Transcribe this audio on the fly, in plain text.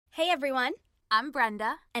Hey everyone, I'm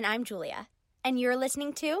Brenda. and I'm Julia, and you're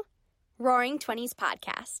listening to Roaring Twenties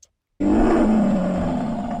Podcast.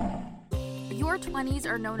 Your 20s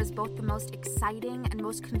are known as both the most exciting and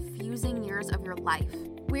most confusing years of your life.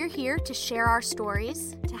 We're here to share our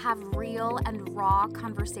stories, to have real and raw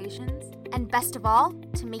conversations, and best of all,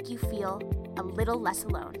 to make you feel a little less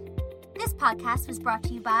alone. This podcast was brought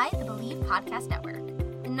to you by the Believe Podcast Network,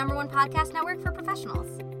 the #1 podcast network for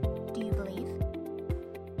professionals. Do you believe?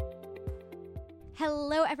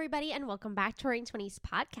 Hello, everybody, and welcome back to Roaring Twenties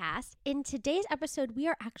Podcast. In today's episode, we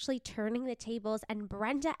are actually turning the tables, and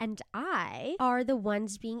Brenda and I are the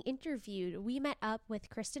ones being interviewed. We met up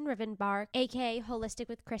with Kristen Rivenbark, aka Holistic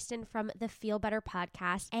with Kristen from the Feel Better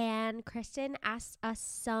podcast, and Kristen asked us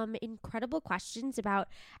some incredible questions about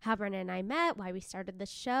how Brenda and I met, why we started the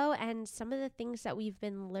show, and some of the things that we've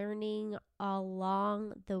been learning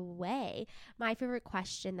along the way. My favorite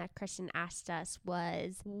question that Kristen asked us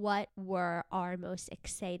was, what were our most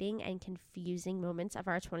exciting and confusing moments of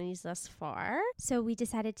our 20s thus far? So we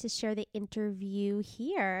decided to share the interview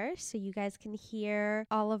here so you guys can hear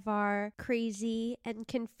all of our crazy and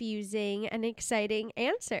confusing and exciting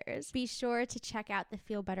answers. Be sure to check out the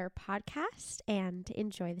Feel Better podcast and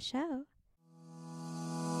enjoy the show.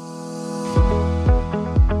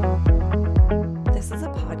 This is a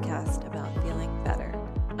podcast about feeling better.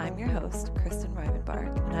 I'm your host, Kristen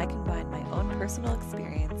Rivenbark, and I combine my own personal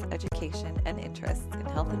experience, education, and interests in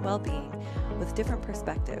health and well-being with different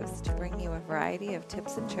perspectives to bring you a variety of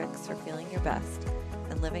tips and tricks for feeling your best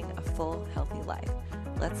and living a full, healthy life.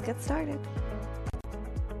 Let's get started.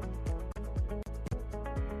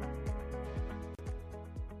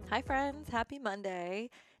 Hi, friends. Happy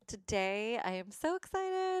Monday. Today, I am so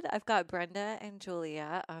excited. I've got Brenda and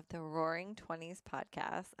Julia of the Roaring Twenties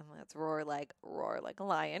podcast, and let's roar like a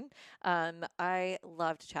lion. I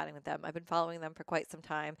loved chatting with them. I've been following them for quite some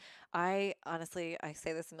time. I say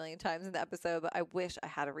this a million times in the episode, but I wish I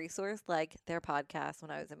had a resource like their podcast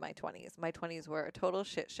when I was in my 20s. My 20s were a total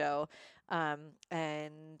shit show,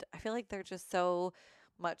 and I feel like they're just so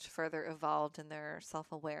much further evolved in their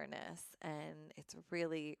self-awareness, and it's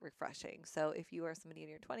really refreshing. So if you are somebody in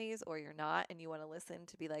your 20s or you're not and you want to listen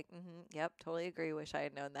to be like, yep, totally agree, wish I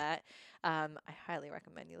had known that, I highly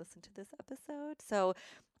recommend you listen to this episode. So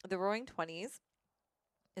the Roaring Twenties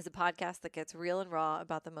is a podcast that gets real and raw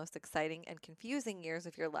about the most exciting and confusing years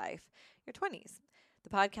of your life, your 20s.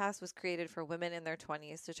 The podcast was created for women in their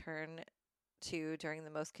 20s to turn to during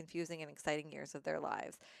the most confusing and exciting years of their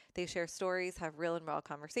lives. They share stories, have real and raw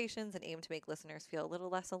conversations, and aim to make listeners feel a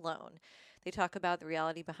little less alone. They talk about the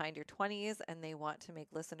reality behind your 20s, and they want to make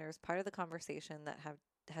listeners part of the conversation that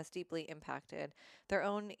has deeply impacted their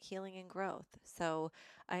own healing and growth. So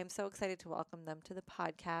I am so excited to welcome them to the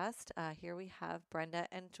podcast. Here we have Brenda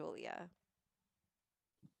and Julia.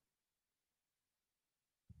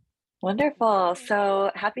 Wonderful. So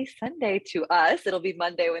happy Sunday to us. It'll be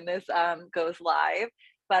Monday when this goes live.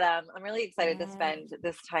 But I'm really excited to spend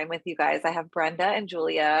this time with you guys. I have Brenda and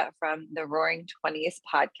Julia from the Roaring Twenties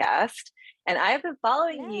podcast. And I have been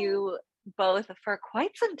following you both for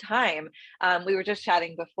quite some time. We were just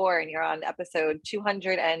chatting before, and you're on episode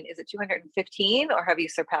 200, and is it 215, or have you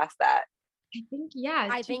surpassed that? I think, yeah.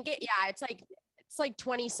 It's like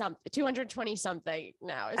 20 something, 220 something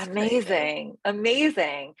now. It's amazing. Crazy.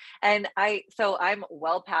 Amazing. And I'm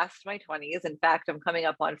well past my 20s. In fact, I'm coming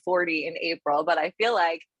up on 40 in April, but I feel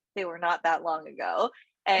like they were not that long ago.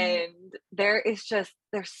 And there's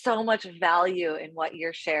so much value in what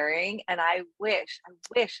you're sharing. And I wish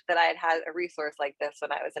that I had a resource like this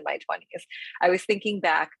when I was in my 20s. I was thinking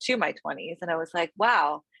back to my 20s and I was like,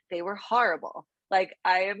 wow, they were horrible. Like,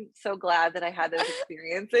 I am so glad that I had those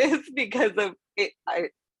experiences because of it.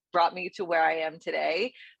 It brought me to where I am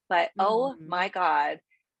today. But oh my God,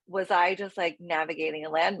 was I just like navigating a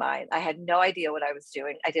landmine? I had no idea what I was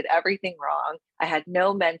doing. I did everything wrong. I had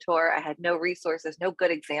no mentor. I had no resources, no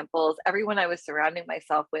good examples. Everyone I was surrounding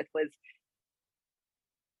myself with was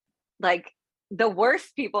like the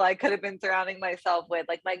worst people I could have been surrounding myself with.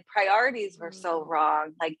 Like, my priorities were so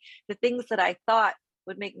wrong. Like, the things that I thought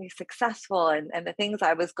would make me successful and the things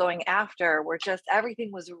I was going after were just,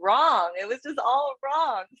 everything was wrong. It was just all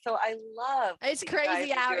wrong. So I love it's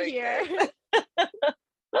crazy out here.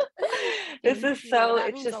 This is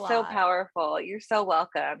it's just so powerful. You're so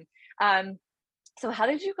welcome. So how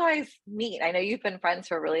did you guys meet? I know you've been friends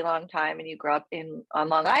for a really long time and you grew up on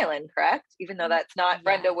Long Island, correct? Even though that's not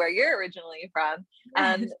Brenda, where you're originally from.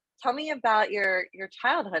 Tell me about your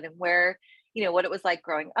childhood and where, what it was like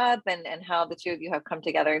growing up and how the two of you have come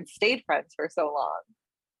together and stayed friends for so long.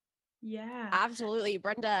 Yeah, absolutely.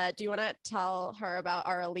 Brenda, do you want to tell her about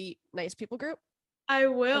our Elite Nice People group? I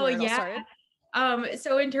will. where it all Yeah. started?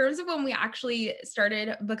 So in terms of when we actually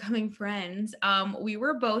started becoming friends, we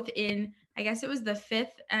were both in, I guess it was the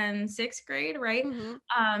 5th and 6th grade, right?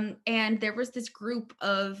 Mm-hmm. And there was this group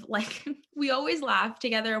of like, we always laugh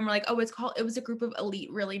together and we're like, oh, it was a group of elite,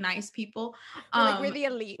 really nice people. We're the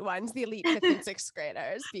elite ones, the elite 5th and 6th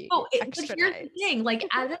graders being But extra here's nice. the thing, like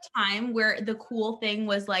at a time where the cool thing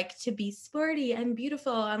was like to be sporty and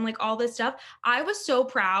beautiful and like all this stuff, I was so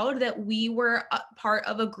proud that we were a part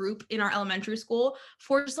of a group in our elementary school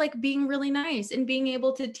for just like being really nice and being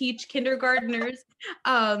able to teach kindergartners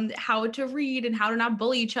how to read and how to not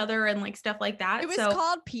bully each other and like stuff like that. It was So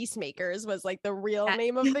called Peacemakers, was like the real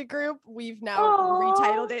name of the group. We've now Aw.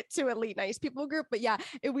 retitled it to Elite Nice People Group. But yeah,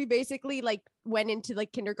 we basically like went into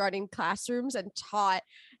like kindergarten classrooms and taught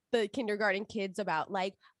the kindergarten kids about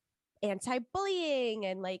like anti-bullying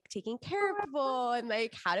and like taking care of people and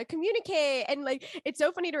like how to communicate. And like it's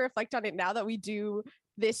so funny to reflect on it now that we do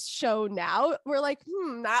this show now. We're like,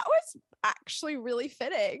 that was actually really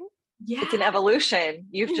fitting. yeah. It's an evolution.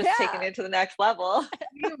 You've just taken it to the next level.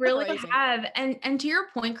 You really Crazy. have. And to your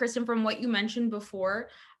point, Kristen, from what you mentioned before,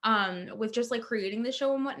 with just like creating the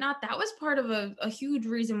show and whatnot, that was part of a huge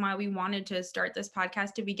reason why we wanted to start this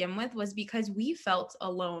podcast to begin with, was because we felt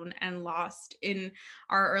alone and lost in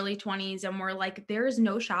our early 20s. And we're like, there's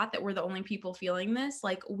no shot that we're the only people feeling this.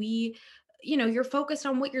 Like you're focused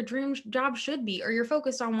on what your dream job should be, or you're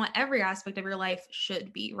focused on what every aspect of your life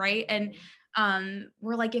should be, right? And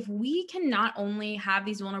we're like, if we can not only have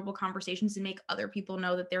these vulnerable conversations and make other people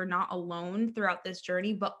know that they're not alone throughout this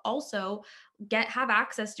journey, but also have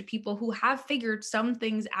access to people who have figured some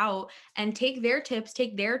things out and take their tips,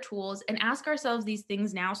 take their tools, and ask ourselves these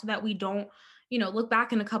things now so that we don't, look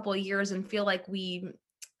back in a couple of years and feel like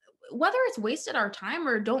whether it's wasted our time,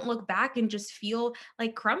 or don't look back and just feel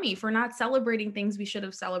like crummy for not celebrating things we should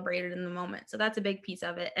have celebrated in the moment. So that's a big piece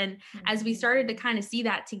of it. And as we started to kind of see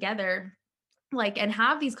that together, and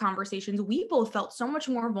have these conversations, we both felt so much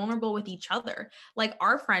more vulnerable with each other. Like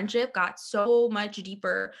our friendship got so much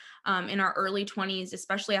deeper in our early 20s,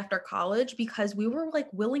 especially after college, because we were like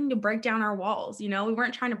willing to break down our walls. We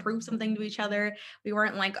weren't trying to prove something to each other. We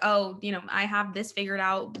weren't like, oh, I have this figured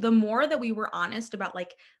out. The more that we were honest about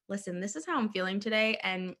like, listen, this is how I'm feeling today,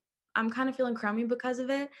 and I'm kind of feeling crummy because of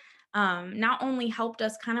it. Not only helped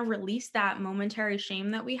us kind of release that momentary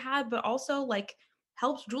shame that we had, but also like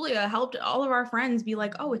helped all of our friends be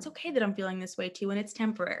like, oh, it's okay that I'm feeling this way too, and it's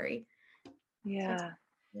temporary. Yeah.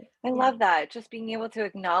 I love that. Just being able to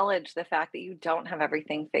acknowledge the fact that you don't have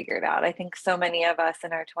everything figured out. I think so many of us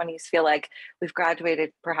in our 20s feel like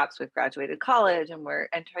perhaps we've graduated college and we're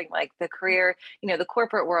entering like the career, the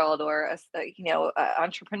corporate world, or,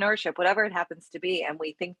 entrepreneurship, whatever it happens to be. And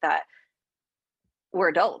we think that we're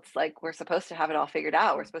adults, like we're supposed to have it all figured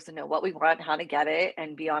out. We're supposed to know what we want, how to get it,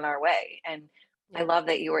 and be on our way. And I love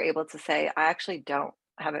that you were able to say, I actually don't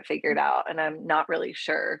have it figured out, and I'm not really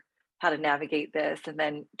sure how to navigate this. And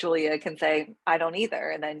then Julia can say, I don't either.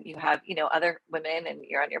 And then you have, other women, and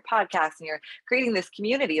you're on your podcast and you're creating this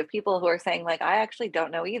community of people who are saying like, I actually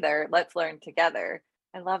don't know either. Let's learn together.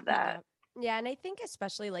 I love that. Yeah. And I think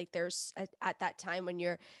especially like there's at that time when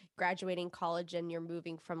you're graduating college and you're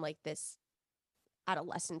moving from like this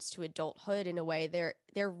adolescence to adulthood in a way,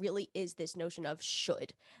 there really is this notion of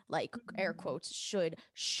should, like air quotes,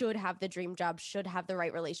 should have the dream job, should have the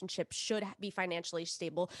right relationship, should be financially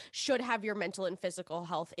stable, should have your mental and physical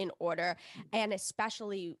health in order. And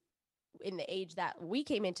especially in the age that we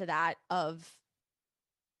came into, that of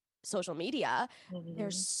social media,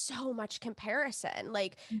 there's so much comparison.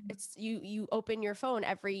 Like it's you open your phone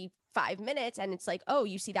every 5 minutes and it's like, oh,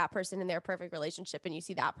 you see that person in their perfect relationship, and you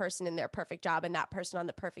see that person in their perfect job, and that person on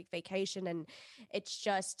the perfect vacation. And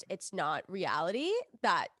it's not reality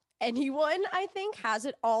that anyone, I think, has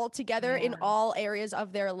it all together in all areas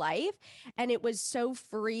of their life. And it was so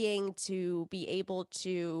freeing to be able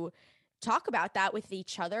to talk about that with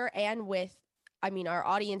each other and with our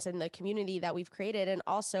audience and the community that we've created. And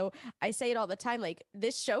also, I say it all the time, like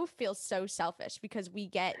this show feels so selfish because we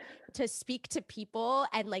get to speak to people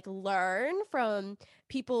and like learn from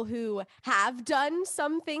people who have done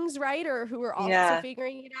some things right, or who are also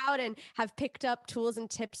figuring it out and have picked up tools and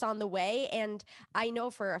tips on the way. And I know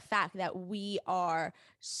for a fact that we are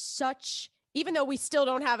even though we still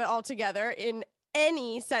don't have it all together in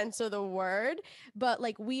any sense of the word, but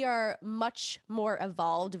like we are much more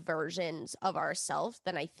evolved versions of ourselves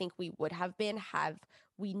than I think we would have been have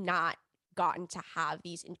we not gotten to have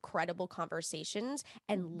these incredible conversations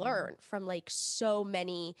and learn from like so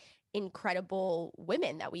many incredible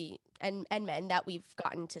women that and men that we've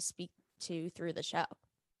gotten to speak to through the show.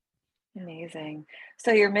 Amazing.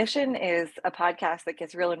 So your mission is a podcast that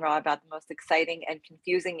gets real and raw about the most exciting and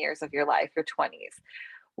confusing years of your life, your 20s.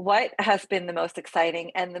 What has been the most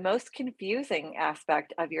exciting and the most confusing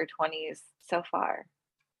aspect of your 20s so far?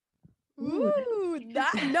 Ooh,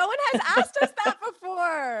 that no one has asked us that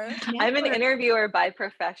before. I'm an Never. interviewer by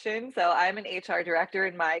profession, so I'm an HR director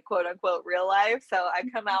in my quote unquote real life. So I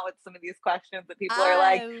come out with some of these questions that people are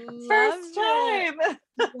like, first time.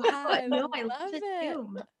 No, I love love it it.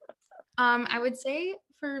 too. I would say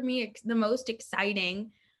for me, the most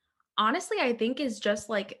exciting, honestly, I think is just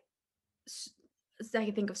like, I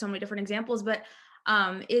can think of so many different examples, but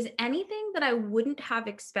is anything that I wouldn't have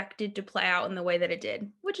expected to play out in the way that it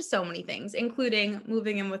did, which is so many things, including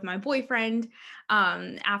moving in with my boyfriend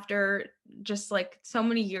after just like so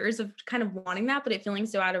many years of kind of wanting that, but it feeling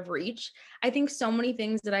so out of reach. I think so many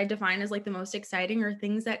things that I define as like the most exciting are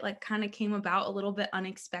things that like kind of came about a little bit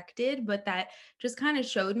unexpected, but that just kind of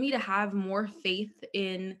showed me to have more faith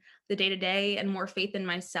in the day to day and more faith in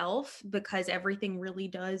myself, because everything really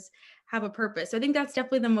does have a purpose. So I think that's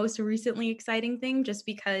definitely the most recently exciting thing, just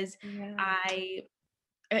because Yeah.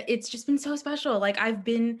 it's just been so special. Like I've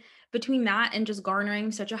been between that and just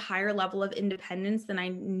garnering such a higher level of independence than I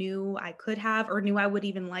knew I could have or knew I would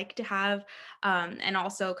even like to have. And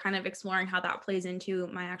also kind of exploring how that plays into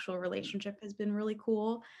my actual relationship has been really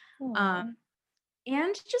cool. Aw. Um,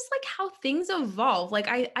 and just like how things evolve. Like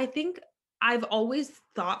I think I've always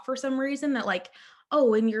thought for some reason that like,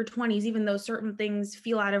 oh, in your 20s, even though certain things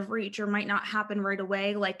feel out of reach or might not happen right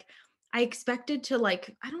away, like I expected to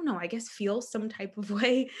like, I don't know, I guess feel some type of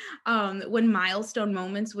way when milestone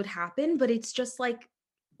moments would happen, but it's just like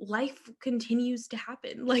life continues to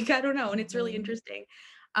happen. Like I don't know, and it's really interesting.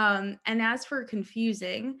 And as for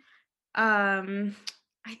confusing, um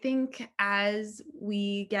I think as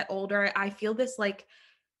we get older, I feel this like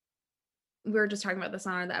we were just talking about this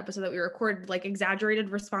on the episode that we recorded, like exaggerated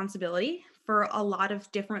responsibility for a lot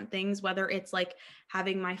of different things, whether it's like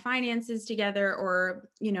having my finances together or,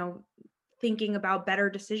 you know, thinking about better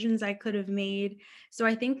decisions I could have made. So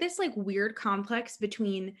I think this like weird complex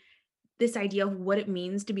between this idea of what it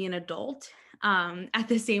means to be an adult at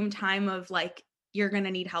the same time of like, you're going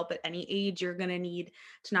to need help at any age. You're going to need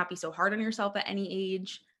to not be so hard on yourself at any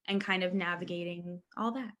age, and kind of navigating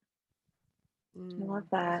all that. I love Those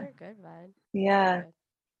that. are good, bud. Yeah.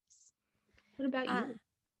 What about you?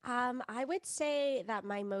 I would say that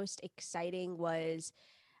my most exciting was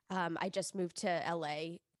I just moved to LA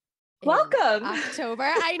in Welcome. October.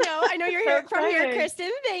 I know you're here from here, exciting.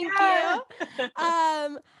 Kristen. Thank Yeah.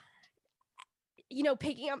 you. You know,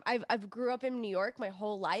 picking up, I've grew up in New York my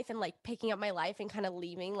whole life, and like picking up my life and kind of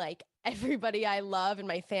leaving like everybody I love and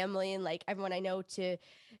my family and like everyone I know to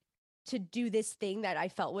do this thing that I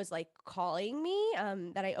felt was like calling me,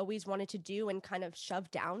 that I always wanted to do and kind of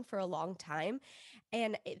shoved down for a long time.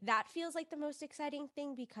 And that feels like the most exciting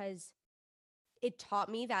thing, because it taught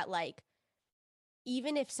me that like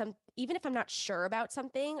even if I'm not sure about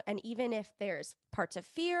something, and even if there's parts of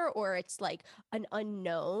fear or it's like an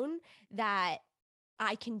unknown, that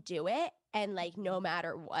I can do it, and like no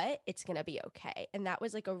matter what, it's going to be okay. And that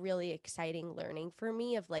was like a really exciting learning for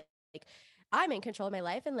me of like I'm in control of my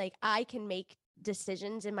life, and like I can make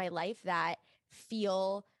decisions in my life that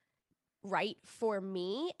feel right for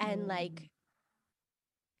me, and like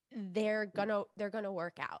they're gonna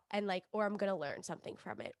work out, and like, or I'm gonna learn something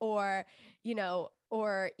from it, or you know,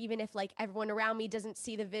 or even if like everyone around me doesn't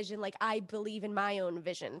see the vision, like I believe in my own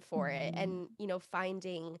vision for it. And you know,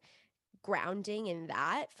 finding grounding in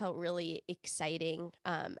that felt really exciting,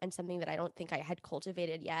 and something that I don't think I had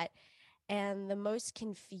cultivated yet. And the most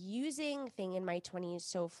confusing thing in my 20s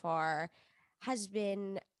so far has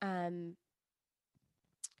been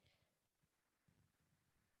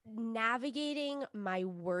navigating my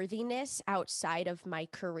worthiness outside of my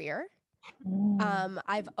career.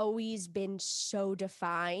 I've always been so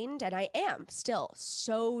defined, and I am still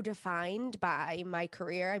so defined by my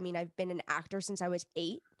career. I mean, I've been an actor since I was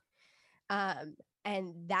 8.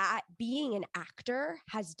 And that being an actor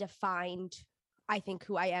has defined, I think,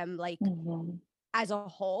 who I am, like as a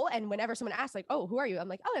whole. And whenever someone asks like, oh, who are you? I'm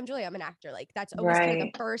like, oh, I'm Julia. I'm an actor. Like that's always kind of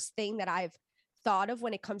the first thing that I've thought of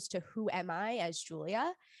when it comes to who am I as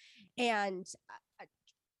Julia. And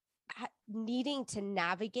needing to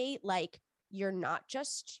navigate, like, you're not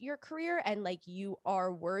just your career, and like you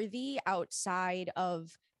are worthy outside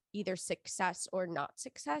of either success or not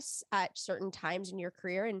success at certain times in your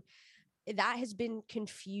career. And that has been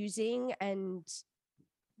confusing and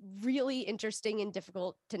really interesting and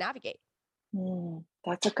difficult to navigate.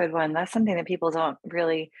 That's a good one. That's something that people don't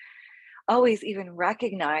really always even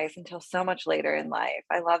recognize until so much later in life.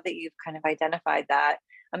 I love that you've kind of identified that.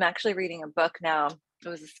 I'm actually reading a book now. It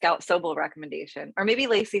was a Scout Sobel recommendation, or maybe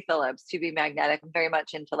Lacey Phillips, To Be Magnetic. I'm very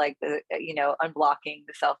much into like the, unblocking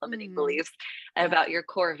the self-limiting beliefs and about your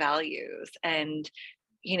core values. And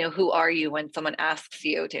who are you when someone asks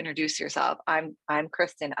you to introduce yourself? I'm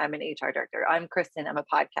Kristen. I'm an HR director. I'm Kristen. I'm a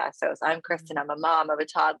podcast host. I'm Kristen. I'm a mom of a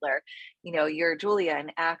toddler. You're Julia, an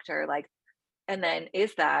actor. Like, and then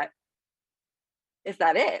is that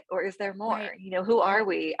it? Or is there more? Right. Who are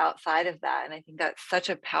we outside of that? And I think that's such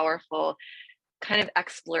a powerful kind of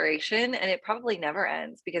exploration, and it probably never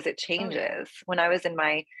ends because it changes. Oh, yeah. When I was in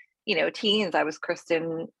my, teens, I was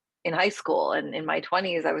Kristen in high school, and in my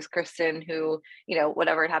 20s, I was Kristen who,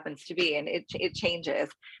 whatever it happens to be, and it changes.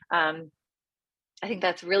 I think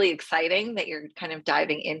that's really exciting that you're kind of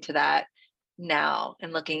diving into that now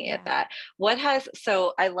and looking at that.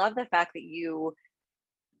 So I love the fact that you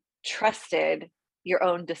trusted your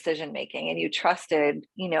own decision making, and you trusted,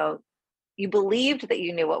 you believed that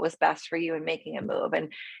you knew what was best for you in making a move.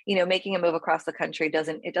 And making a move across the country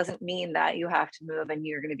doesn't mean that you have to move and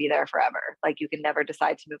you're going to be there forever. Like, you can never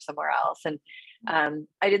decide to move somewhere else. And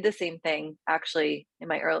I did the same thing actually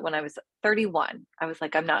when I was 31. I was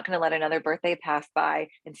like, I'm not going to let another birthday pass by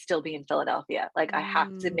and still be in Philadelphia. Like, I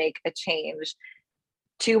have to make a change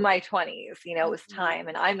to my 20s. It was time,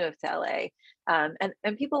 and I moved to LA.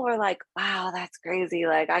 And people were like, wow, that's crazy.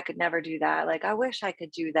 Like, I could never do that. Like, I wish I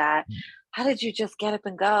could do that. How did you just get up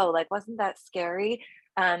and go? Like, wasn't that scary?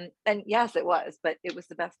 And yes, it was, but it was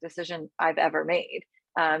the best decision I've ever made.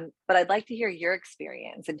 But I'd like to hear your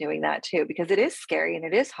experience in doing that too, because it is scary and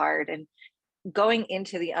it is hard. And going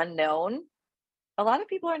into the unknown, a lot of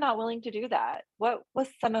people are not willing to do that. What was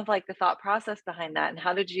some of like the thought process behind that? And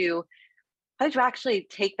how did you actually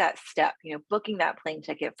take that step, booking that plane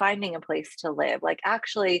ticket, finding a place to live? Like,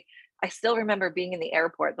 actually, I still remember being in the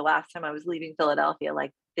airport the last time I was leaving Philadelphia,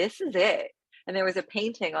 like, this is it. And there was a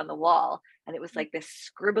painting on the wall, and it was like this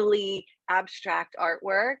scribbly abstract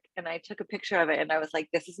artwork. And I took a picture of it, and I was like,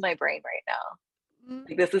 this is my brain right now.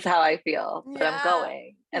 Like, this is how I feel, but I'm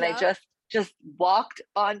going. And I just walked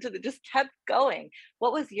just kept going.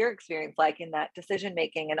 What was your experience like in that decision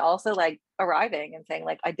making, and also like arriving and saying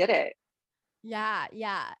like, I did it? Yeah.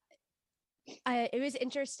 It was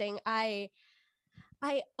interesting.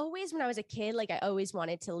 I always, when I was a kid, like, I always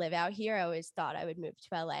wanted to live out here. I always thought I would move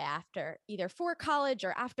to LA after either for college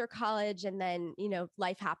or after college. And then,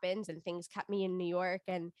 life happens and things kept me in New York.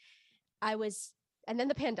 And then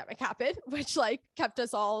the pandemic happened, which like kept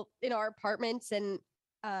us all in our apartments and,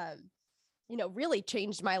 really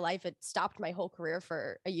changed my life. It stopped my whole career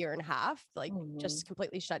for a year and a half, like just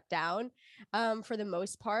completely shut down, for the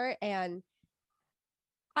most part. And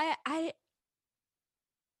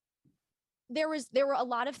there were a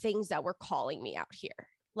lot of things that were calling me out here.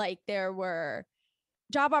 Like, there were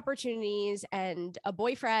job opportunities and a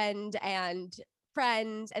boyfriend and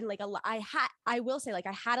friends, and like I will say, like,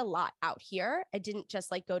 I had a lot out here. I didn't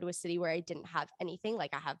just like go to a city where I didn't have anything.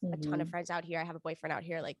 Like, I have a ton of friends out here. I have a boyfriend out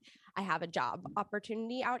here. Like, I have a job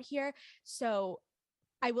opportunity out here. So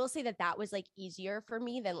I will say that was like easier for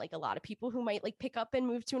me than like a lot of people who might like pick up and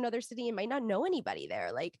move to another city and might not know anybody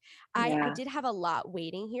there. Like, I did have a lot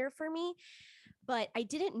waiting here for me, but I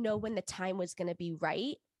didn't know when the time was going to be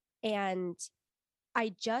right. And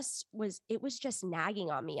it was just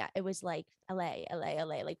nagging on me. It was like, LA,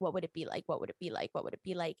 like, what would it be like? What would it be like? What would it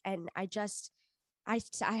be like? And I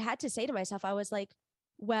had to say to myself, I was like,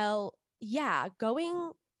 well, yeah,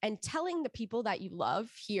 going and telling the people that you love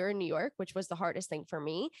here in New York, which was the hardest thing for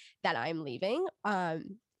me, that I'm leaving,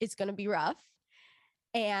 it's going to be rough.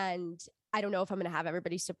 And I don't know if I'm going to have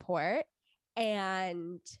everybody's support.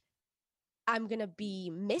 And I'm going to be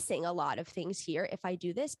missing a lot of things here if I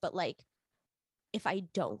do this. But like, if I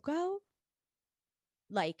don't go,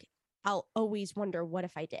 like, I'll always wonder, what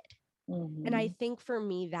if I did? And I think for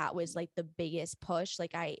me, that was like the biggest push.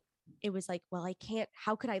 Like, it was like, well, I can't,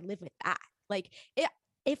 how could I live with that? Like,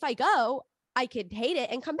 if I go, I could hate it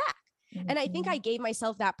and come back. And I think I gave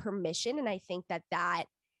myself that permission. And I think that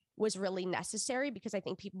was really necessary, because I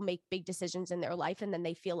think people make big decisions in their life and then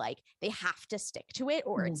they feel like they have to stick to it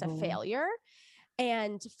or it's a failure.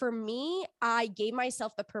 And for me, I gave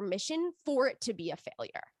myself the permission for it to be a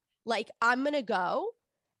failure. Like, I'm going to go,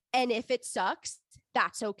 and if it sucks,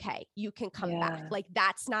 that's okay. You can come back. Like,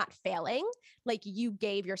 that's not failing. Like, you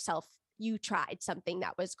tried something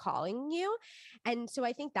that was calling you. And so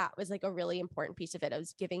I think that was like a really important piece of it. I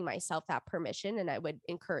was giving myself that permission. And I would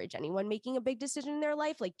encourage anyone making a big decision in their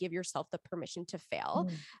life, like, give yourself the permission to fail,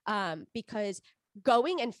 because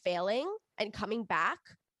going and failing and coming back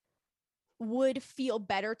would feel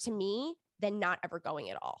better to me than not ever going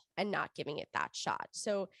at all and not giving it that shot.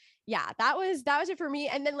 So yeah, that was it for me.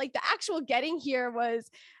 And then like the actual getting here was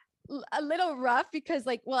a little rough because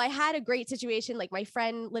like, well, I had a great situation. Like my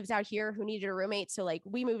friend lives out here who needed a roommate. So like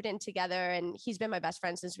we moved in together and he's been my best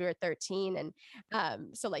friend since we were 13.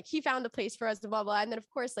 And so like he found a place for us, blah, blah. And then of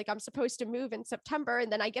course, like I'm supposed to move in September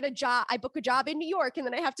and then I get a job, I book a job in New York and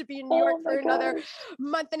then I have to be in New York for another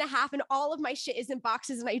month and a half. And all of my shit is in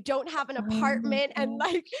boxes and I don't have an apartment. And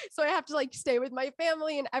like, so I have to like stay with my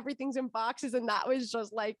family and everything's in boxes. And that was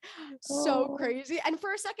just like so crazy. And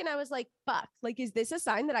for a second I was like, fuck, like, is this a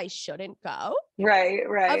sign that I shouldn't go? Right.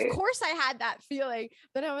 Of course I had that feeling,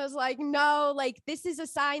 but I was like, no, like this is a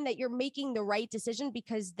sign that you're making the right decision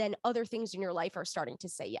because then other things in your life are starting to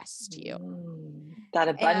say yes to you. That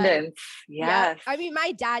abundance. Yes. Yeah. I mean,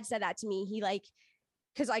 my dad said that to me. He like,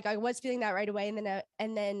 cause like I was feeling that right away.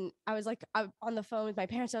 And then I was like, on the phone with my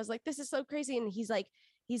parents. I was like, this is so crazy. And he's like,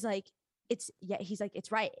 he's like, it's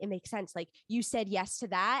right. It makes sense. Like you said yes to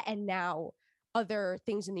that. And now other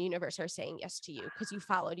things in the universe are saying yes to you because you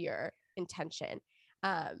followed your intention.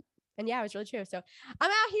 And yeah, it was really true. So I'm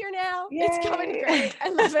out here now. Yay. It's going great. I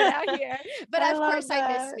love it out here. But of course I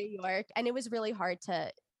miss New York. And it was really hard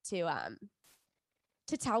to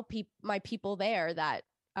tell my people there that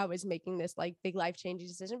I was making this like big life changing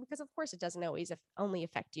decision because of course it doesn't always only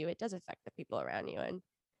affect you. It does affect the people around you. And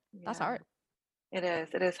that's hard. It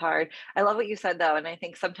is hard. I love what you said though. And I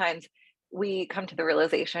think sometimes we come to the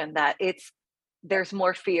realization that there's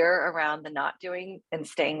more fear around the not doing and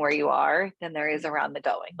staying where you are than there is around the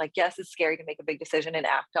going. Like, yes, it's scary to make a big decision and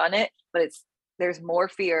act on it, but there's more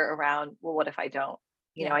fear around, well, what if I don't?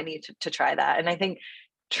 You know, I need to try that. And I think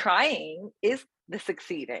trying is the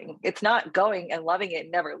succeeding. It's not going and loving it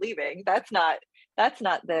and never leaving. That's not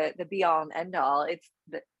the be all and end all. It's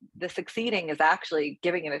the succeeding is actually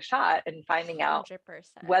giving it a shot and finding out 100%.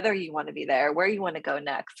 Whether you want to be there, where you want to go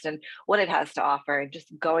next, and what it has to offer, and just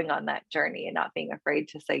going on that journey and not being afraid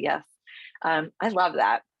to say yes. I love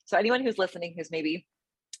that. So anyone who's listening, who's maybe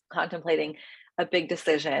contemplating a big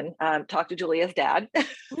decision, talk to Julia's dad.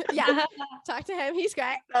 Yeah, talk to him. He's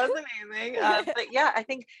great. That was amazing. But yeah, I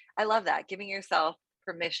think I love that, giving yourself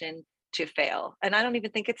permission to fail. And I don't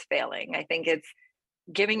even think it's failing. I think it's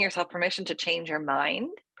giving yourself permission to change your mind,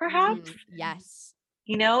 perhaps. Yes.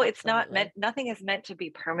 You know, it's Absolutely. Nothing is meant to be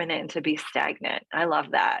permanent and to be stagnant. I love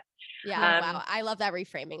that. Yeah. Wow. I love that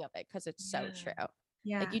reframing of it because it's so true.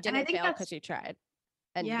 Yeah. Like you didn't fail because you tried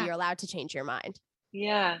and you're allowed to change your mind.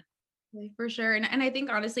 Yeah. For sure. And I think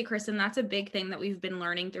honestly, Kristen, that's a big thing that we've been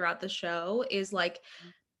learning throughout the show is like,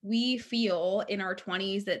 we feel in our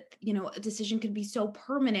 20s that, you know, a decision could be so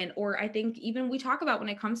permanent. Or I think even we talk about when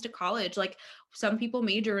it comes to college, like some people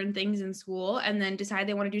major in things in school and then decide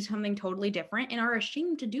they want to do something totally different and are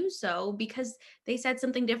ashamed to do so because they said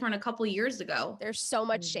something different a couple of years ago. There's so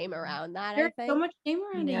much shame around that. There's so much shame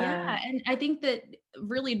around it. Yeah. And I think that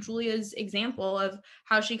really Julia's example of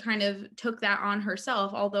how she kind of took that on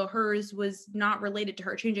herself, although hers was not related to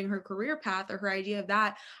her changing her career path or her idea of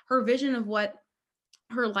that, her vision of what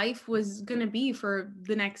her life was going to be for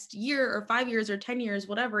the next year or 5 years or 10 years,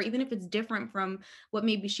 whatever, even if it's different from what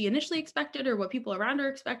maybe she initially expected or what people around her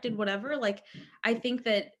expected, whatever. Like, I think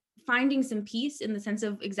that finding some peace in the sense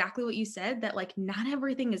of exactly what you said, that like not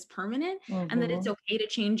everything is permanent and that it's okay to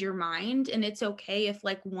change your mind. And it's okay if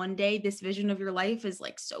like one day this vision of your life is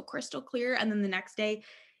like so crystal clear and then the next day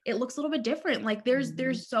it looks a little bit different. Like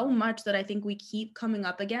there's so much that I think we keep coming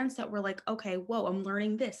up against that we're like, okay, whoa, I'm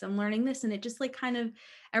learning this. And it just like kind of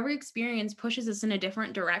every experience pushes us in a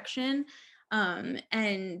different direction.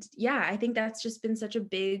 And yeah, I think that's just been such a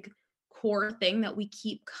big core thing that we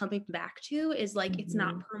keep coming back to is like, it's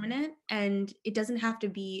not permanent and it doesn't have to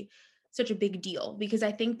be such a big deal, because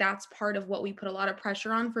I think that's part of what we put a lot of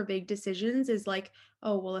pressure on for big decisions is like,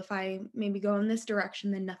 oh, well, if I maybe go in this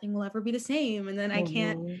direction, then nothing will ever be the same. And then I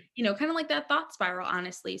can't, you know, kind of like that thought spiral,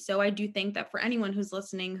 honestly. So I do think that for anyone who's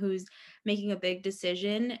listening, who's making a big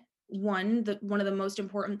decision, one of the most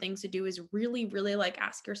important things to do is really, really like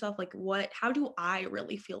ask yourself, like, how do I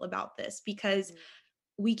really feel about this? Because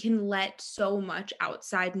we can let so much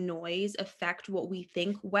outside noise affect what we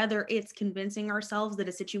think, whether it's convincing ourselves that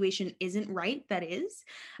a situation isn't right, that is,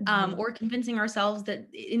 or convincing ourselves that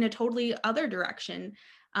in a totally other direction,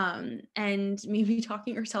 and maybe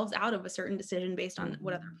talking ourselves out of a certain decision based on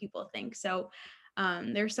what other people think. So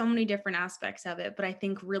there's so many different aspects of it, but I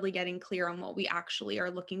think really getting clear on what we actually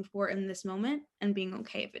are looking for in this moment and being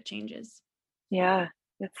okay if it changes. Yeah,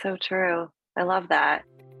 it's so true. I love that.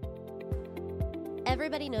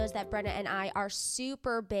 Everybody knows that Brenna and I are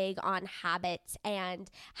super big on habits and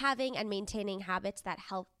having and maintaining habits that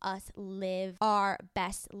help us live our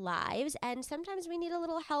best lives. And sometimes we need a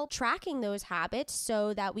little help tracking those habits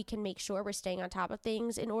so that we can make sure we're staying on top of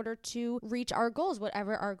things in order to reach our goals,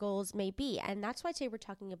 whatever our goals may be. And that's why today we're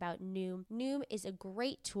talking about Noom. Noom is a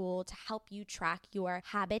great tool to help you track your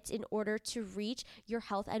habits in order to reach your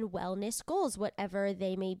health and wellness goals, whatever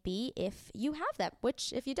they may be, if you have them,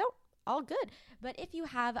 which if you don't, all good. But if you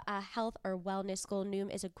have a health or wellness goal,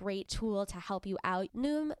 Noom is a great tool to help you out.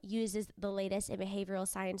 Noom uses the latest in behavioral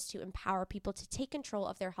science to empower people to take control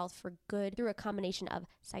of their health for good through a combination of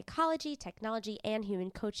psychology, technology, and human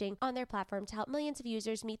coaching on their platform to help millions of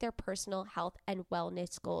users meet their personal health and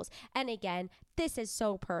wellness goals. And again, this is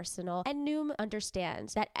so personal, and Noom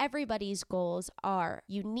understands that everybody's goals are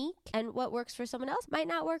unique, and what works for someone else might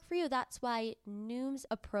not work for you. That's why Noom's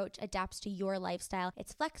approach adapts to your lifestyle.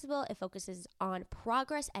 It's flexible, it focuses on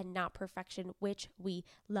progress and not perfection, which we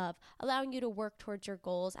love, allowing you to work towards your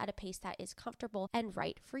goals at a pace that is comfortable and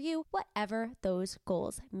right for you, whatever those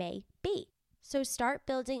goals may be. So start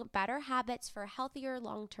building better habits for healthier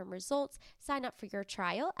long-term results. Sign up for your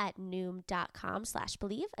trial at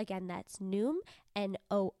Noom.com/believe. Again, that's Noom,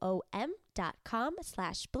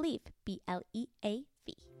 NOOM.com/believe, BLEAV.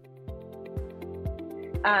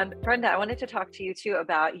 Brenda, I wanted to talk to you too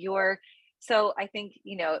about so I think,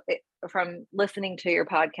 from listening to your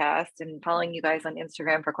podcast and following you guys on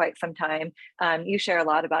Instagram for quite some time, you share a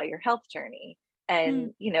lot about your health journey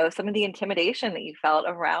and, some of the intimidation that you felt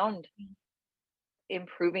around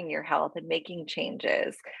improving your health and making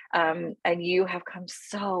changes. And you have come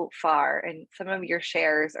so far, and some of your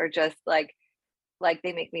shares are just like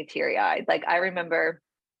they make me teary eyed. Like, I remember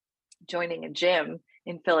joining a gym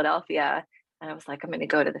in Philadelphia, and I was like, I'm going to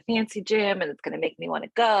go to the fancy gym and it's going to make me want to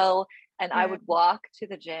go. And I would walk to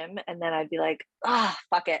the gym and then I'd be like, oh,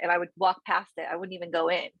 fuck it. And I would walk past it. I wouldn't even go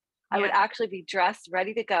in. I would actually be dressed,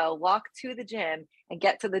 ready to go, walk to the gym and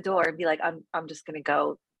get to the door and be like, I'm just going to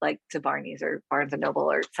go like to Barney's or Barnes and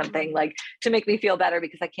Noble or something, like to make me feel better,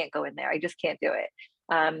 because I can't go in there. I just can't do it.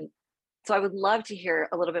 So I would love to hear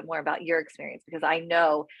a little bit more about your experience, because I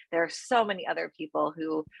know there are so many other people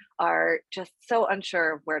who are just so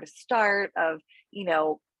unsure of where to start, of,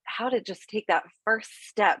 how to just take that first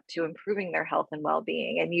step to improving their health and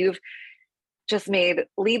well-being. And you've just made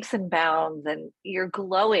leaps and bounds, and you're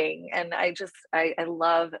glowing. And I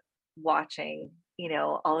love watching,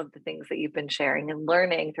 all of the things that you've been sharing and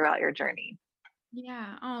learning throughout your journey.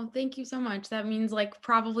 Yeah. Oh, thank you so much. That means like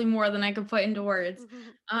probably more than I could put into words.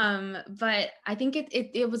 But I think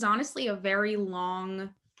it was honestly a very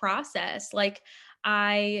long process. Like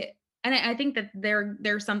I think that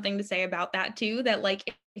there's something to say about that too, that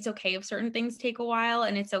like, it's okay if certain things take a while,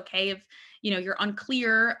 and it's okay if, you're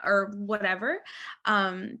unclear or whatever.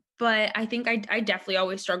 But I think I definitely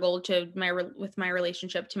always struggled with my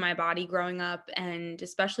relationship to my body growing up, and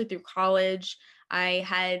especially through college. I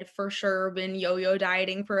had for sure been yo-yo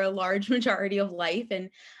dieting for a large majority of life. And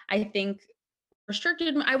I think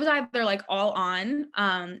I was either like all on,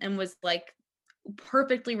 and was like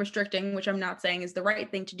perfectly restricting, which I'm not saying is the right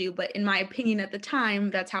thing to do, but in my opinion at the time,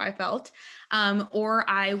 that's how I felt. Or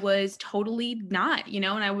I was totally not, and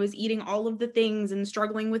I was eating all of the things and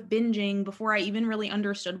struggling with binging before I even really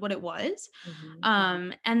understood what it was.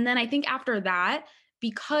 And then I think after that,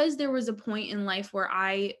 because there was a point in life where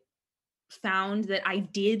I found that I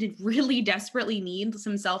did really desperately need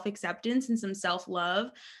some self-acceptance and some self-love,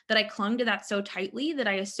 that I clung to that so tightly that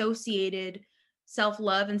I associated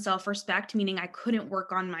self-love and self-respect, meaning I couldn't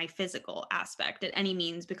work on my physical aspect at any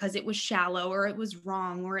means because it was shallow or it was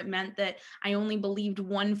wrong, or it meant that I only believed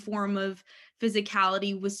one form of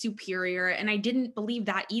physicality was superior. And I didn't believe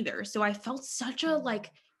that either. So I felt such a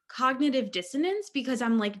like cognitive dissonance, because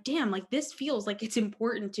I'm like, damn, like this feels like it's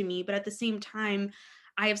important to me. But at the same time,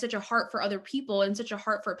 I have such a heart for other people and such a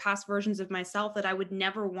heart for past versions of myself that I would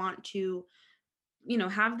never want to,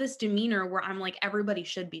 have this demeanor where I'm like, everybody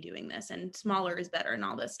should be doing this and smaller is better and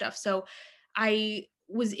all this stuff. So I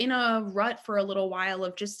was in a rut for a little while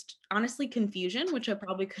of just honestly confusion, which I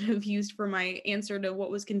probably could have used for my answer to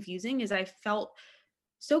what was confusing. Is I felt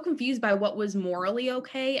so confused by what was morally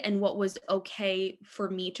okay and what was okay for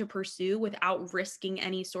me to pursue without risking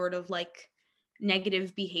any sort of like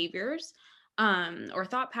negative behaviors, or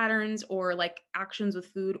thought patterns, or like actions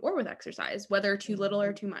with food or with exercise, whether too little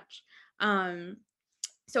or too much.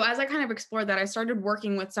 So as I kind of explored that, I started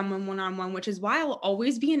working with someone one-on-one, which is why I'll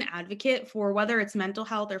always be an advocate for whether it's mental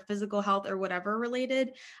health or physical health or whatever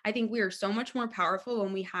related. I think we are so much more powerful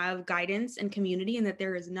when we have guidance and community, and that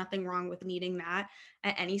there is nothing wrong with needing that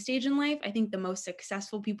at any stage in life. I think the most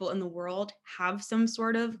successful people in the world have some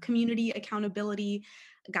sort of community, accountability,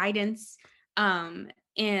 guidance.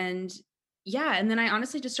 And yeah, and then I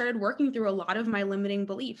honestly just started working through a lot of my limiting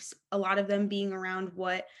beliefs, a lot of them being around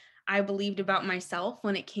what I believed about myself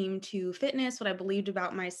when it came to fitness, what I believed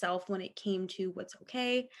about myself when it came to what's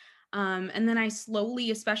okay. And then I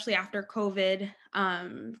slowly, especially after COVID,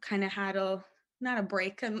 kind of had not a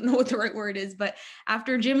break. I don't know what the right word is, but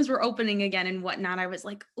after gyms were opening again and whatnot, I was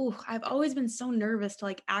like, oh, I've always been so nervous to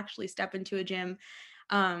like actually step into a gym.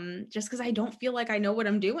 Just because I don't feel like I know what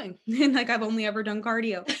I'm doing. And like I've only ever done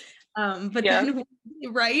cardio. But Yeah. then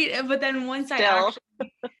right. But then once I Still.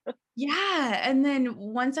 actually yeah. And then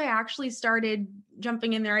once I actually started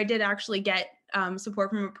jumping in there, I did actually get support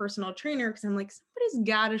from a personal trainer because I'm like, somebody's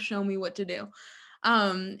got to show me what to do.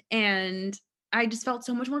 And I just felt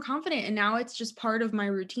so much more confident. And now it's just part of my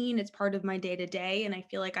routine. It's part of my day to day. And I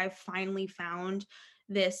feel like I've finally found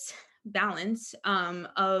this balance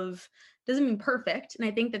of doesn't mean perfect. And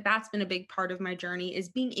I think that that's been a big part of my journey is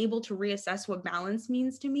being able to reassess what balance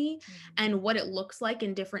means to me and what it looks like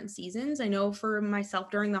in different seasons. I know for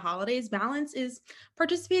myself during the holidays, balance is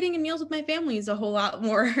participating in meals with my family is a whole lot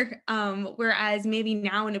more. Whereas maybe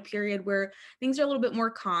now in a period where things are a little bit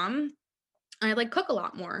more calm, I like cook a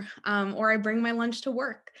lot more, or I bring my lunch to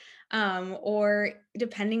work. Or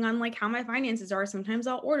depending on like how my finances are, sometimes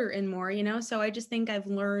I'll order in more, So I just think I've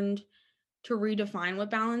learned to redefine what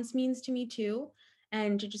balance means to me too,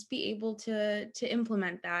 and to just be able to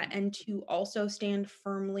implement that and to also stand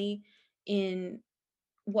firmly in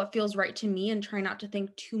what feels right to me and try not to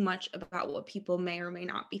think too much about what people may or may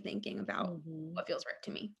not be thinking about what feels right to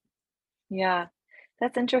me. Yeah.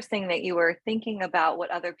 That's interesting that you were thinking about what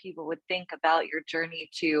other people would think about your journey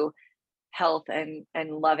to health and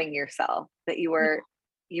loving yourself. That you were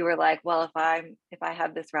like, well, if I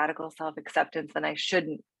have this radical self-acceptance, then I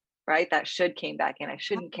shouldn't, right? That should came back in. I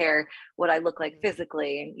shouldn't care what I look like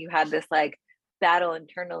physically. And you had this like battle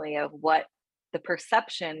internally of what the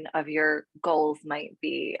perception of your goals might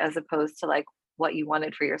be, as opposed to like what you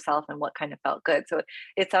wanted for yourself and what kind of felt good. So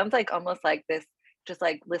it sounds like almost like this, just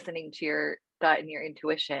like listening to your gut and your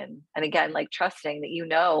intuition. And again, like trusting that you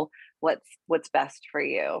know what's best for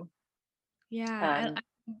you. Yeah,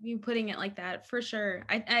 you putting it like that for sure.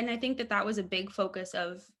 And I think that that was a big focus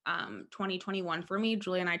of 2021 for me.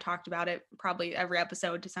 Julie and I talked about it probably every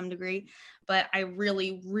episode to some degree, but I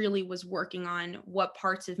really, really was working on what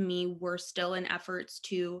parts of me were still in efforts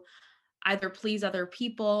to either please other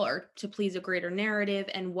people or to please a greater narrative,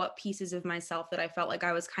 and what pieces of myself that I felt like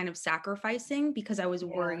I was kind of sacrificing because I was Yeah.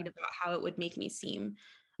 worried about how it would make me seem.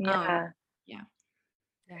 Yeah. Yeah.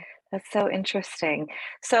 That's so interesting.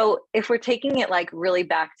 So if we're taking it like really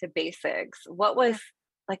back to basics, what was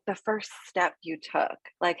like the first step you took?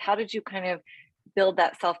 Like how did you kind of build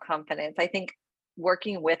that self-confidence? I think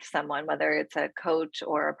working with someone, whether it's a coach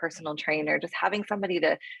or a personal trainer, just having somebody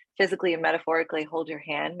to physically and metaphorically hold your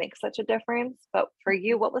hand makes such a difference. But for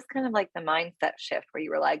you, what was kind of like the mindset shift where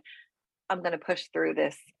you were like, I'm going to push through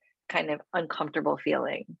this kind of uncomfortable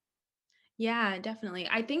feeling? Yeah, definitely.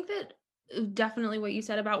 I think that definitely what you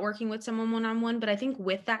said about working with someone one-on-one, but I think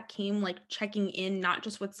with that came like checking in not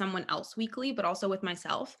just with someone else weekly, but also with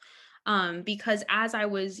myself. Because as I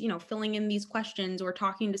was, filling in these questions or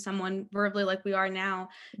talking to someone verbally like we are now,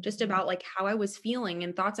 just about like how I was feeling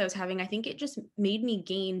and thoughts I was having, I think it just made me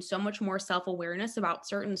gain so much more self-awareness about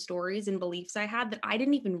certain stories and beliefs I had that I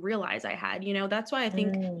didn't even realize I had. That's why I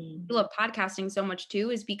think I love podcasting so much too,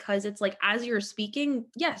 is because it's like as you're speaking,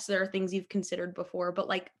 yes, there are things you've considered before, but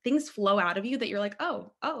like things flow out of you that you're like,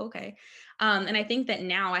 oh, okay. And I think that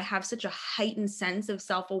now I have such a heightened sense of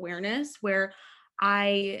self-awareness where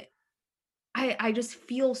I I just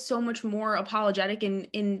feel so much more apologetic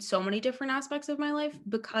in so many different aspects of my life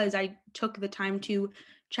because I took the time to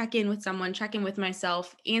check in with someone, check in with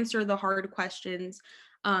myself, answer the hard questions.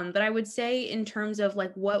 But I would say in terms of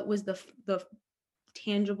like what was the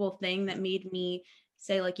tangible thing that made me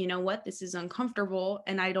say like, you know what, this is uncomfortable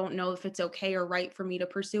and I don't know if it's okay or right for me to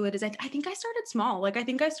pursue it, is I think I started small. Like I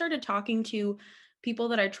think I started talking to people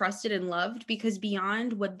that I trusted and loved, because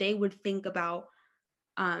beyond what they would think about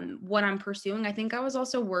what I'm pursuing, I think I was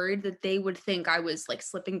also worried that they would think I was like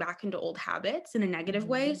slipping back into old habits in a negative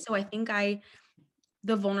way. So I think I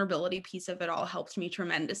the vulnerability piece of it all helped me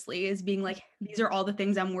tremendously, is being like, these are all the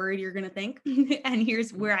things I'm worried you're going to think. And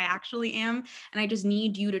here's where I actually am. And I just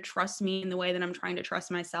need you to trust me in the way that I'm trying to trust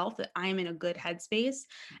myself, that I'm in a good headspace.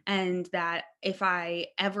 And that if I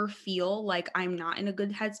ever feel like I'm not in a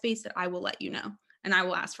good headspace, that I will let you know and I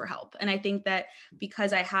will ask for help. And I think that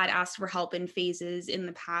because I had asked for help in phases in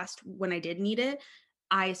the past when I did need it,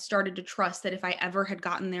 I started to trust that if I ever had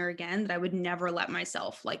gotten there again, that I would never let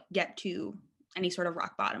myself like get to any sort of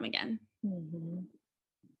rock bottom again. Mhm.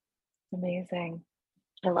 Amazing.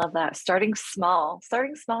 I love that. Starting small,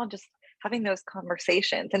 just having those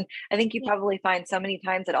conversations. And I think you Yeah. probably find so many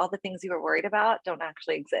times that all the things you were worried about don't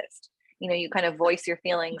actually exist. You kind of voice your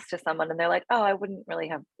feelings to someone and they're like, oh, I wouldn't really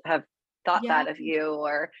have thought Yeah. that of you,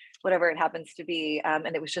 or whatever it happens to be.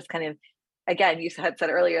 And it was just kind of, again, you had said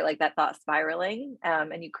earlier, like that thought spiraling,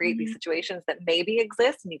 and you create these Mhm. situations that maybe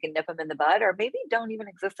exist and you can nip them in the bud, or maybe don't even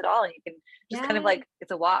exist at all. And you can just kind of Yeah. like,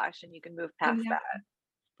 it's a wash and you can move past that. Exactly.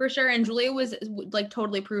 For sure. And Julia was like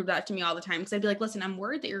totally proved that to me all the time. Cause I'd be like, listen, I'm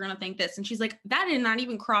worried that you're going to think this. And she's like, that did not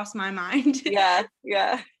even cross my mind. Yeah.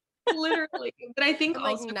 Yeah. Literally. But I think I'm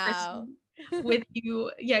like, also, no. Kristen, with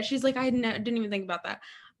you, yeah, she's like, didn't even think about that.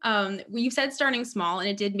 Well, you said starting small, and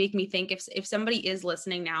it did make me think, if somebody is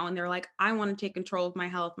listening now and they're like, I want to take control of my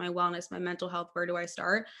health, my wellness, my mental health, where do I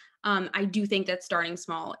start? I do think that starting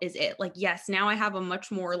small is it. Like, yes, now I have a much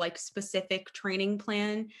more like specific training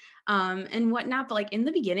plan, and whatnot. But like in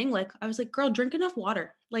the beginning, like I was like, girl, drink enough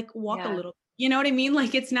water, like walk a Yeah. little. You know what I mean?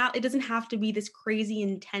 Like it doesn't have to be this crazy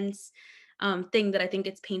intense thing that I think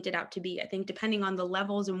it's painted out to be. I think depending on the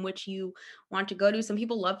levels in which you want to go to, some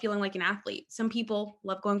people love feeling like an athlete. Some people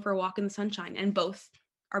love going for a walk in the sunshine, and both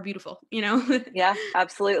are beautiful, you know? Yeah,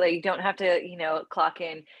 absolutely. You don't have to, clock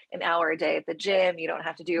in an hour a day at the gym. You don't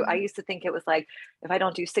have to I used to think it was like, if I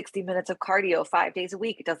don't do 60 minutes of cardio 5 days a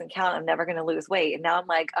week, it doesn't count. I'm never going to lose weight. And now I'm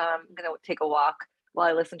like, I'm going to take a walk while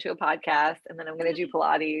I listen to a podcast, and then I'm going to do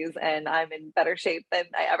Pilates, and I'm in better shape than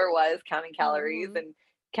I ever was, counting calories Mhm. and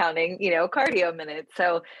counting, cardio minutes.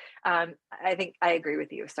 So I think I agree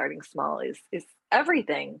with you. Starting small is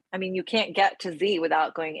everything. I mean, you can't get to Z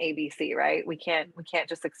without going ABC, right? We can't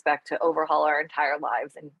just expect to overhaul our entire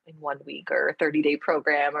lives in 1 week or a 30-day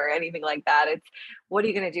program or anything like that. It's, what are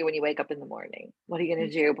you going to do when you wake up in the morning? What are you going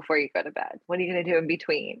to do before you go to bed? What are you going to do in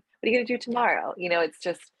between? What are you going to do Yeah. tomorrow? It's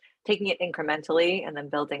just taking it incrementally and then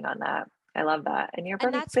building on that. I love that. And you're a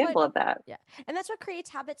And perfect that's what example of that. Yeah. And that's what creates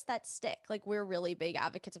habits that stick. Like, we're really big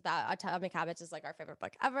advocates of that. Atomic Habits is like our favorite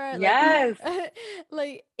book ever. Yes.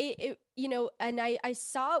 Like it and I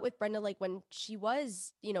saw it with Brenda, like when she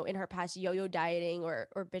was, in her past yo-yo dieting or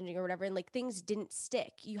binging or whatever, and like things didn't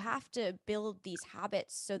stick. You have to build these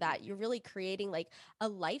habits so that you're really creating like a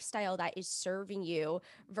lifestyle that is serving you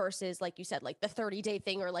versus, like you said, like the 30-day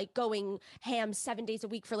thing, or like going ham 7 days a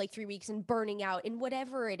week for like 3 weeks and burning out in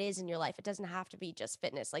whatever it is in your life. It doesn't have to be just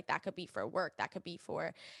fitness. Like, that could be for work, that could be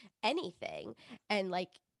for anything. And like,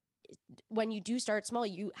 when you do start small,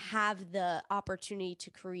 you have the opportunity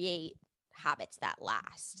to create habits that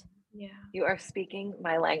last. Yeah. You are speaking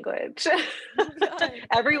my language. God.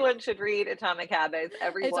 Everyone should read Atomic Habits.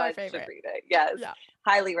 Everyone should favorite. read it. Yes. Yeah.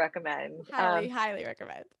 Highly recommend. Highly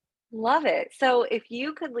recommend. Love it. So if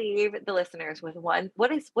you could leave the listeners with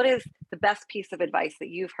what is the best piece of advice that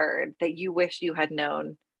you've heard that you wish you had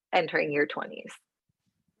known entering your 20s?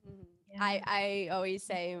 I always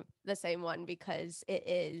say the same one, because it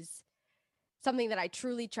is something that I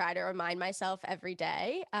truly try to remind myself every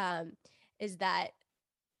day, is that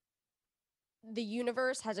the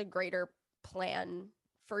universe has a greater plan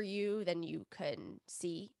for you than you can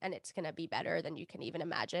see, and it's going to be better than you can even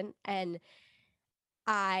imagine. And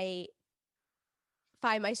I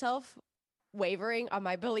find myself wavering on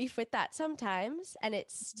my belief with that sometimes, and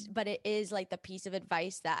but it is like the piece of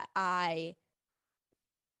advice that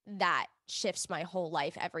shifts my whole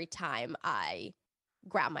life every time I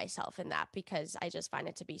ground myself in that, because I just find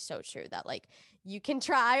it to be so true that like, you can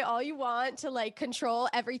try all you want to like control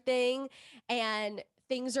everything, and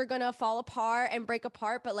things are gonna fall apart and break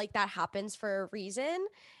apart, but like, that happens for a reason.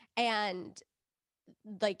 And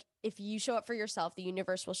like, if you show up for yourself, the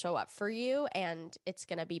universe will show up for you, and it's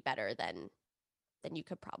gonna be better than you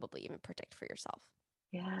could probably even predict for yourself.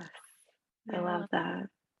 Yes. I Yeah. love that.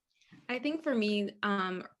 I think for me,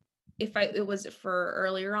 it was for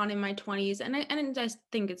earlier on in my 20s, and I just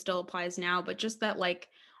think it still applies now, but just that like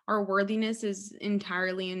our worthiness is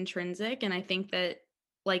entirely intrinsic. And I think that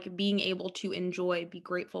like being able to enjoy, be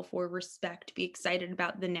grateful for, respect, be excited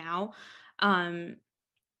about the now, um,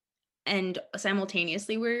 and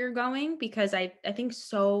simultaneously where you're going, because I think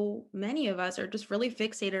so many of us are just really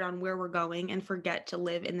fixated on where we're going and forget to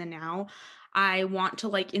live in the now. I want to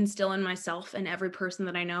like instill in myself and every person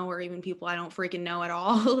that I know, or even people I don't freaking know at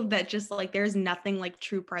all, that just like there's nothing like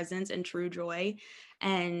true presence and true joy.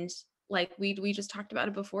 And like we just talked about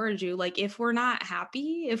it before, Ju, like if we're not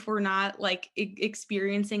happy, if we're not like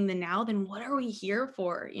experiencing the now, then what are we here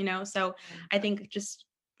for? You know? So I think just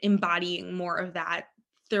embodying more of that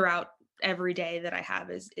throughout every day that I have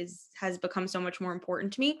has become so much more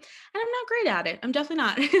important to me. And I'm not great at it. I'm definitely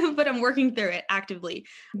not, but I'm working through it actively.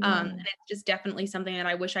 And it's just definitely something that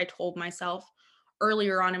I wish I told myself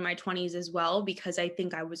earlier on in my 20s as well, because I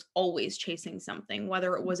think I was always chasing something,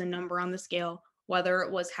 whether it was a number on the scale, whether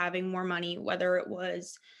it was having more money, whether it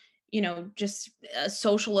was, you know, just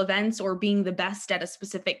social events or being the best at a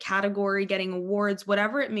specific category, getting awards,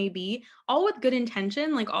 whatever it may be, all with good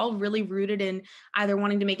intention, like all really rooted in either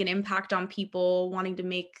wanting to make an impact on people, wanting to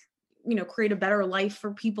make, you know, create a better life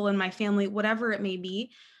for people in my family, whatever it may be.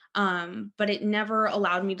 But it never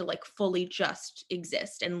allowed me to like fully just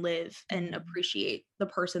exist and live and appreciate the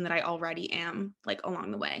person that I already am, like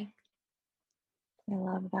along the way. I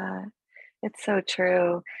love that. It's so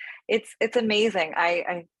true. It's amazing.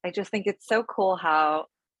 I just think it's so cool how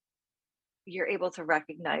you're able to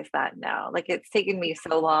recognize that now. Like it's taken me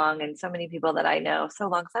so long, and so many people that I know so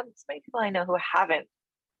long. So many people I know who haven't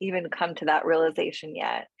even come to that realization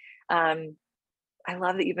yet. I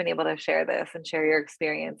love that you've been able to share this and share your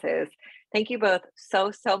experiences. Thank you both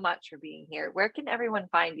so much for being here. Where can everyone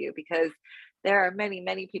find you? Because there are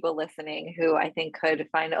many people listening who I think could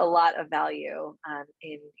find a lot of value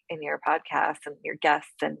in your podcast and your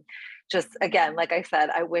guests. And just, again, like I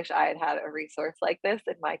said, I wish I had a resource like this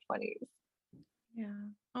in my 20s. Yeah.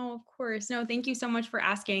 Oh, of course. No, thank you so much for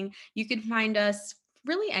asking. You can find us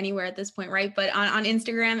really anywhere at this point, right? But on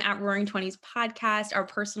Instagram at Roaring 20s Podcast, our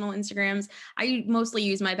personal Instagrams. I mostly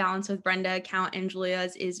use my Balance with Brenda account, and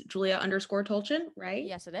Julia's is Julia_Tolchin, right?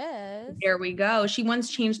 Yes, it is. There we go. She once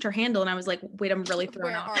changed her handle and I was like, wait, I'm really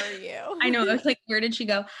thrown off. Where are you? I know. I was like, where did she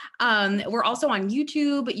go? We're also on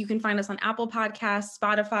YouTube. You can find us on Apple Podcasts,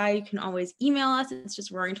 Spotify. You can always email us. It's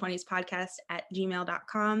just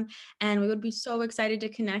roaring20spodcast@gmail.com. And we would be so excited to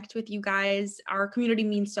connect with you guys. Our community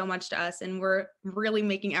means so much to us, and we're really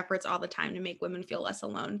making efforts all the time to make women feel less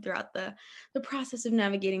alone throughout the process of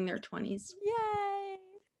navigating their 20s. Yay!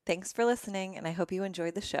 Thanks for listening, and I hope you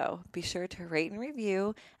enjoyed the show. Be sure to rate and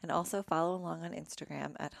review, and also follow along on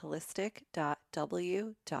Instagram at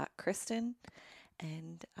holistic.w.kristen,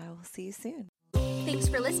 and I will see you soon. Thanks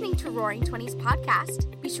for listening to Roaring 20s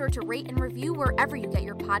Podcast. Be sure to rate and review wherever you get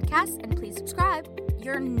your podcasts, and please subscribe.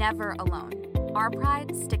 You're never alone. Our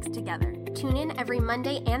pride sticks together. Tune in every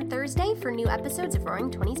Monday and Thursday for new episodes of Roaring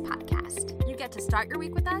 20s Podcast. You get to start your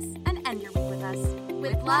week with us and end your week with us.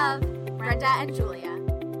 With love, Brenda and Julia.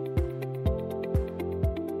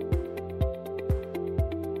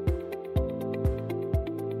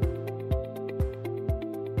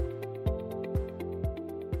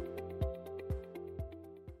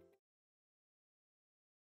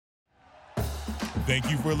 Thank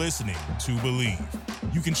you for listening to Believe.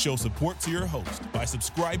 You can show support to your host by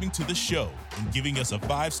subscribing to the show and giving us a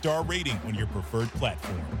 5-star rating on your preferred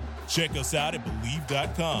platform. Check us out at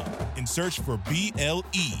Believe.com and search for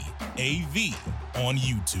BLEAV on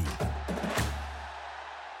YouTube.